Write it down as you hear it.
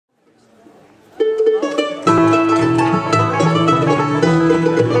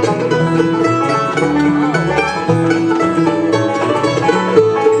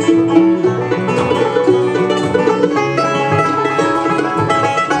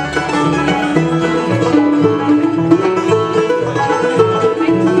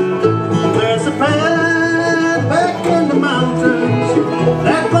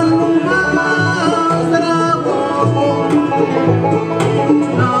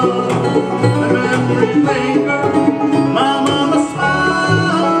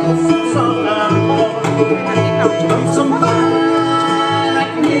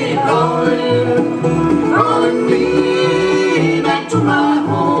calling, calling me back to my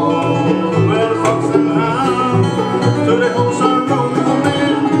home. Where the fox and hound to the hills are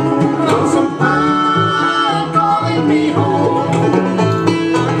roaming. Lonesome pine calling me home.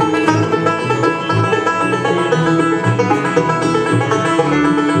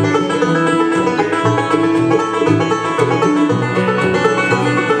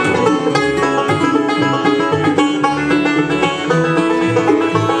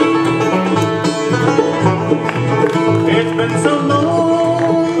 It's been so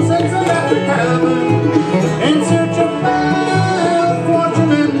long since I left the cabin in search of wealth,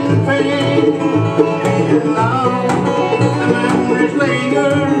 fortune, and fame. And now the memories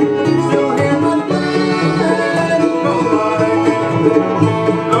linger, still hear my dad call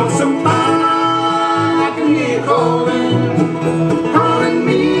again. Lonesome pine, I can hear calling, calling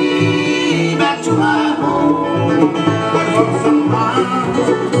me back to my home. But lonesome pine,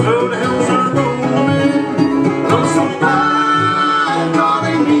 though the hills are roaming, lonesome pine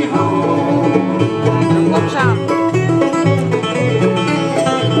calling me home. Watch out.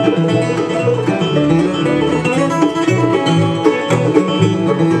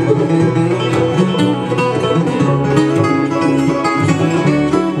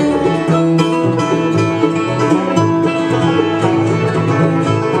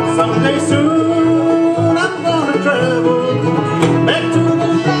 Someday soon I'm gonna travel back to the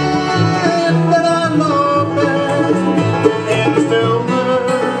land that I love best. In the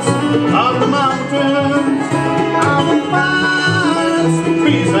stillness of the mountains, I will find some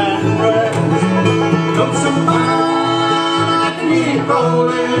peace and rest. Lonesome pine, I can hear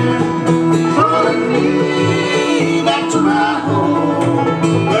calling.